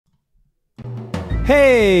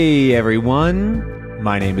Hey everyone,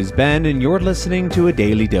 my name is Ben and you're listening to A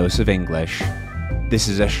Daily Dose of English. This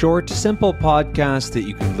is a short, simple podcast that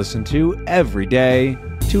you can listen to every day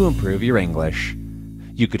to improve your English.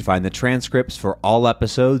 You could find the transcripts for all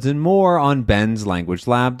episodes and more on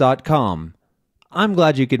benslanguagelab.com. I'm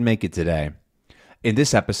glad you could make it today. In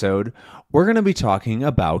this episode, we're going to be talking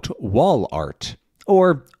about wall art,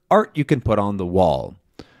 or art you can put on the wall.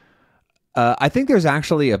 I think there's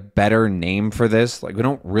actually a better name for this. Like, we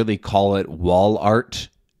don't really call it wall art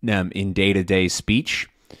in day-to-day speech,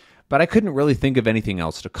 but I couldn't really think of anything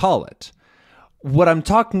else to call it. What I'm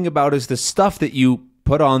talking about is the stuff that you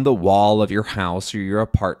put on the wall of your house or your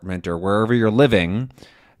apartment or wherever you're living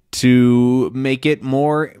to make it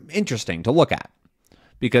more interesting to look at.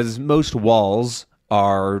 Because most walls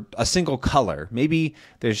are a single color. Maybe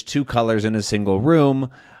there's two colors in a single room,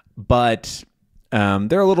 but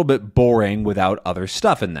they're a little bit boring without other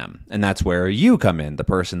stuff in them. And that's where you come in, the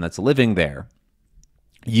person that's living there.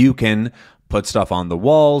 You can put stuff on the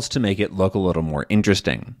walls to make it look a little more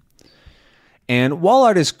interesting. And wall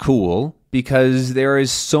art is cool because there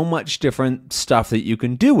is so much different stuff that you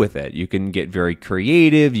can do with it. You can get very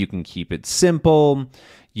creative. You can keep it simple.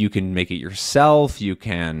 You can make it yourself. You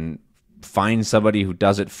can find somebody who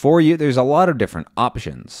does it for you. There's a lot of different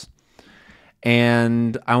options.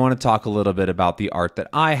 And I want to talk a little bit about the art that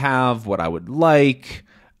I have, what I would like,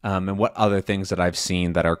 and what other things that I've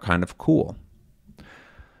seen that are kind of cool.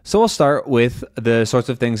 So I'll start with the sorts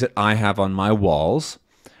of things that I have on my walls,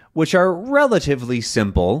 which are relatively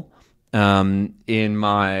simple. In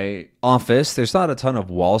my office, there's not a ton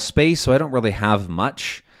of wall space, so I don't really have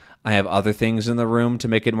much. I have other things in the room to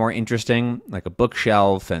make it more interesting, like a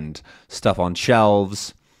bookshelf and stuff on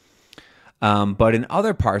shelves. But in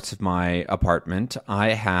other parts of my apartment,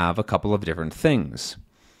 I have a couple of different things.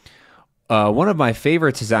 One of my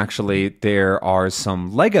favorites is actually there are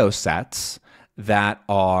some Lego sets that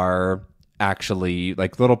are actually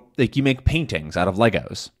like you make paintings out of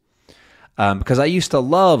Legos. Because I used to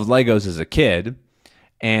love Legos as a kid,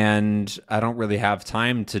 and I don't really have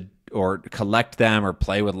time to or collect them or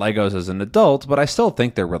play with Legos as an adult, but I still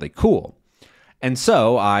think they're really cool. And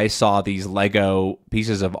so I saw these Lego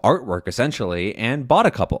pieces of artwork, essentially, and bought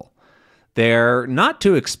a couple. They're not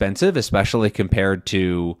too expensive, especially compared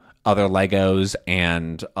to other Legos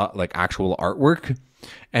and like actual artwork.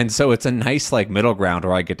 And so it's a nice like middle ground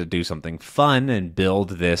where I get to do something fun and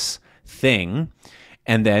build this thing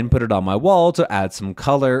and then put it on my wall to add some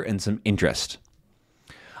color and some interest.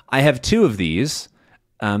 I have two of these.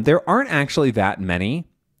 There aren't actually that many.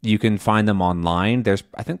 You can find them online.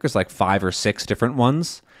 I think there's like 5 or 6 different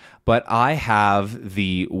ones, but I have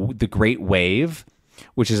the Great Wave,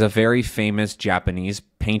 which is a very famous Japanese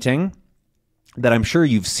painting that I'm sure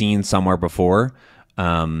you've seen somewhere before.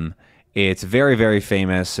 It's very, very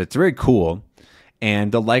famous. It's very cool,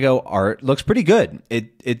 and the Lego art looks pretty good.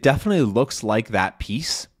 It definitely looks like that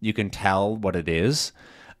piece. You can tell what it is.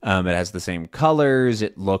 It has the same colors.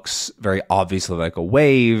 It looks very obviously like a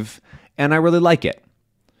wave, and I really like it.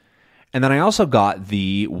 And then I also got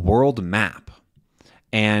the world map.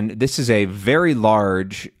 And this is a very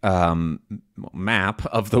large map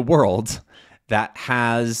of the world that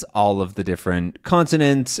has all of the different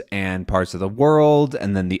continents and parts of the world.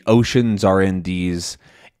 And then the oceans are in these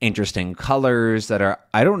interesting colors that are,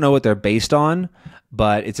 I don't know what they're based on,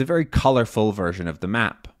 but it's a very colorful version of the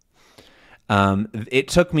map. It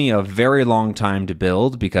took me a very long time to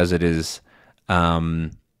build because it is,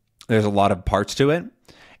 there's a lot of parts to it.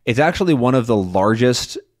 It's actually one of the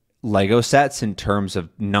largest Lego sets in terms of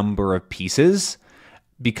number of pieces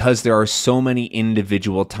because there are so many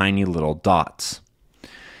individual tiny little dots.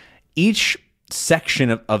 Each section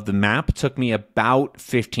of the map took me about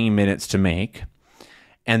 15 minutes to make,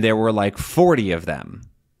 and there were like 40 of them,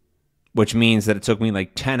 which means that it took me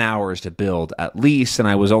like 10 hours to build at least, and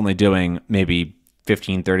I was only doing maybe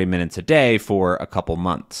 15, 30 minutes a day for a couple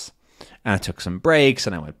months. And I took some breaks,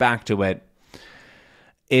 and I went back to it.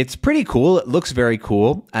 It's pretty cool. It looks very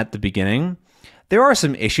cool at the beginning. There are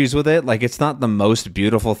some issues with it. Like, it's not the most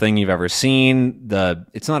beautiful thing you've ever seen.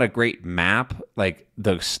 It's not a great map. Like,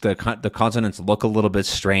 the continents look a little bit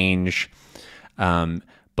strange.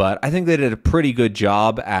 But I think they did a pretty good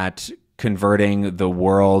job at converting the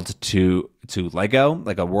world to Lego,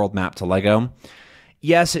 like a world map to Lego.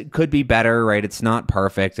 Yes, it could be better, right? It's not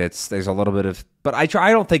perfect. There's a little bit of, but I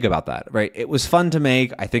don't think about that, right? It was fun to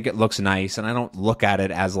make. I think it looks nice, and I don't look at it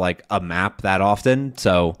as like a map that often,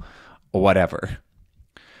 so whatever.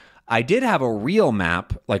 I did have a real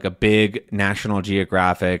map, like a big National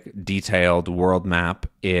Geographic detailed world map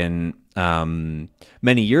in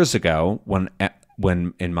many years ago when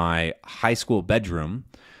when in my high school bedroom.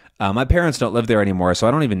 My parents don't live there anymore, so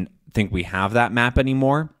I don't even think we have that map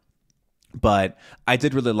anymore. But I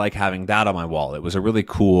did really like having that on my wall. It was a really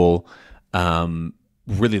cool,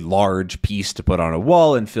 really large piece to put on a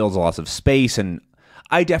wall and fills lots of space. And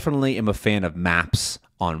I definitely am a fan of maps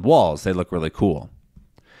on walls. They look really cool.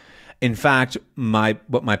 In fact,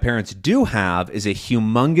 what my parents do have is a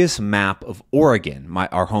humongous map of Oregon,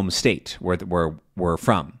 our home state, where we're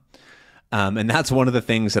from. And that's one of the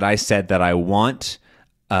things that I said that I want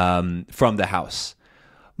from the house.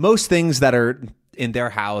 Most things that are in their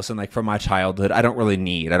house and like from my childhood, I don't really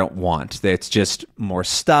need. I don't want. It's just more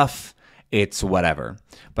stuff. It's whatever.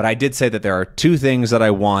 But I did say that there are two things that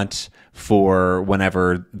I want for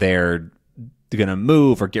whenever they're going to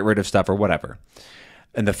move or get rid of stuff or whatever.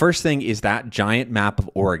 And the first thing is that giant map of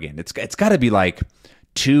Oregon. It's got to be like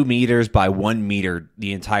 2 meters by 1 meter,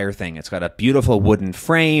 the entire thing. It's got a beautiful wooden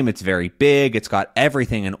frame. It's very big. It's got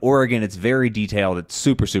everything in Oregon. It's very detailed. It's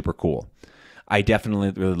super, super cool. I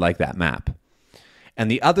definitely really like that map. And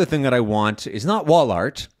the other thing that I want is not wall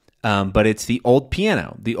art, but it's the old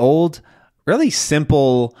piano, the old, really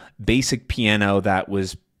simple, basic piano that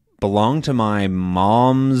belonged to my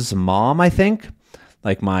mom's mom, I think,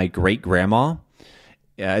 like my great-grandma.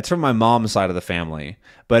 Yeah, it's from my mom's side of the family,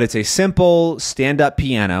 but it's a simple stand-up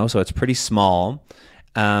piano, so it's pretty small,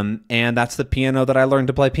 and that's the piano that I learned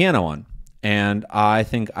to play piano on, and I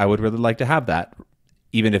think I would really like to have that.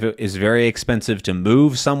 Even if it is very expensive to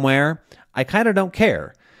move somewhere, I kind of don't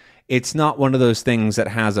care. It's not one of those things that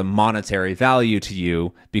has a monetary value to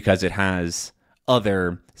you because it has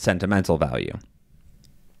other sentimental value.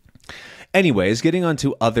 Anyways, getting on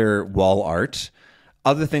to other wall art,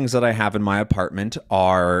 other things that I have in my apartment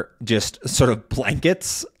are just sort of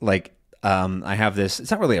blankets. Like I have this,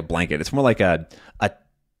 it's not really a blanket. It's more like a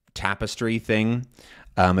tapestry thing.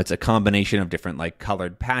 It's a combination of different like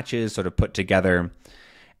colored patches sort of put together.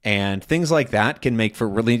 And things like that can make for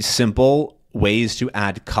really simple ways to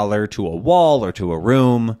add color to a wall or to a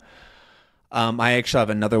room. I actually have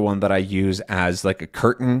another one that I use as like a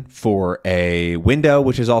curtain for a window,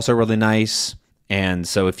 which is also really nice. And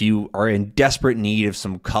so if you are in desperate need of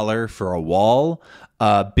some color for a wall,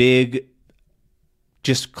 a big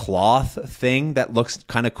just cloth thing that looks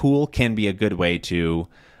kind of cool can be a good way to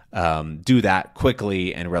do that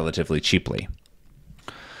quickly and relatively cheaply.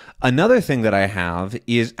 Another thing that I have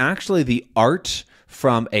is actually the art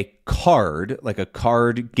from a card, like a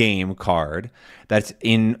card game card, that's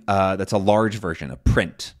a large version, a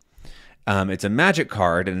print. It's a Magic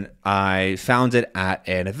card, and I found it at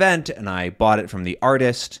an event, and I bought it from the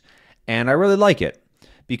artist, and I really like it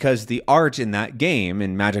because the art in that game,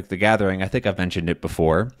 in Magic the Gathering, I think I've mentioned it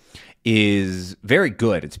before, is very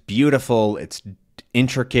good. It's beautiful, it's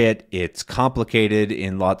intricate, it's complicated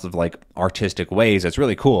in lots of like artistic ways. It's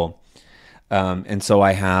really cool. And so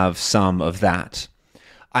I have some of that.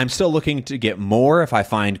 I'm still looking to get more if I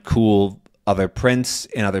find cool other prints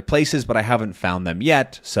in other places, but I haven't found them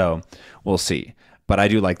yet, so we'll see. But I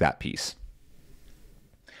do like that piece.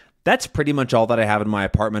 That's pretty much all that I have in my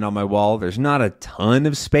apartment on my wall. There's not a ton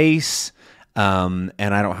of space, and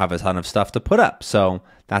I don't have a ton of stuff to put up, so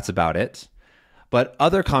that's about it. But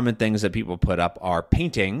other common things that people put up are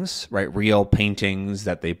paintings, right? Real paintings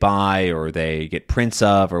that they buy or they get prints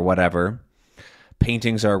of or whatever.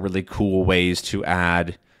 Paintings are really cool ways to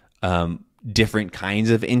add different kinds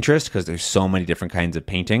of interest because there's so many different kinds of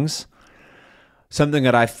paintings. Something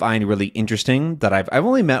that I find really interesting that I've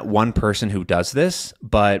only met one person who does this,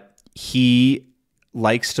 but he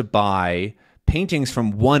likes to buy paintings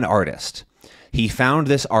from one artist. He found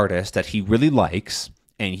this artist that he really likes,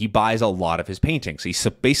 and he buys a lot of his paintings. He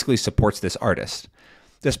basically supports this artist.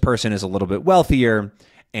 This person is a little bit wealthier,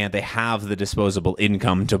 and they have the disposable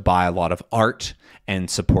income to buy a lot of art and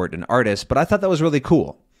support an artist, but I thought that was really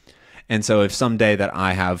cool. And so if someday that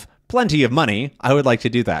I have plenty of money, I would like to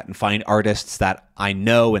do that and find artists that I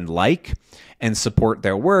know and like and support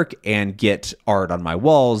their work and get art on my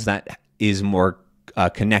walls that is more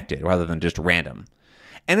connected rather than just random.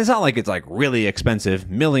 And it's not like it's like really expensive $1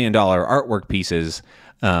 million artwork pieces,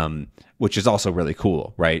 which is also really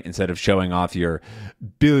cool, right? Instead of showing off your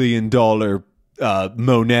 $1 billion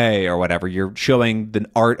Monet or whatever, you're showing the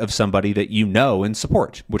art of somebody that you know and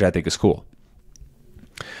support, which I think is cool.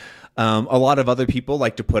 A lot of other people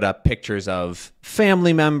like to put up pictures of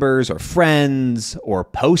family members or friends or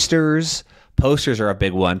posters. Posters are a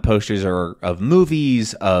big one. Posters are of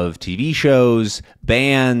movies, of TV shows,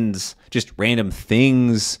 bands, just random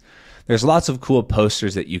things. There's lots of cool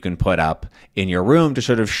posters that you can put up in your room to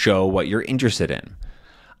sort of show what you're interested in.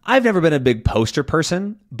 I've never been a big poster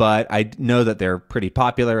person, but I know that they're pretty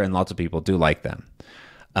popular and lots of people do like them.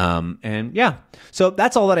 And yeah, so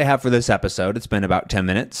that's all that I have for this episode. It's been about 10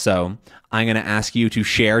 minutes, so I'm going to ask you to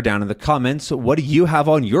share down in the comments, what do you have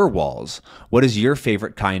on your walls? What is your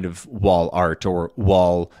favorite kind of wall art or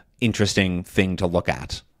wall interesting thing to look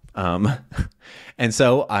at? And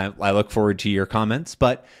so I look forward to your comments,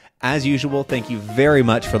 but as usual, thank you very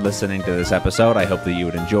much for listening to this episode. I hope that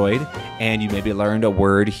you enjoyed and you maybe learned a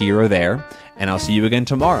word here or there, and I'll see you again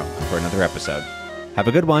tomorrow for another episode. Have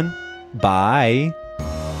a good one. Bye.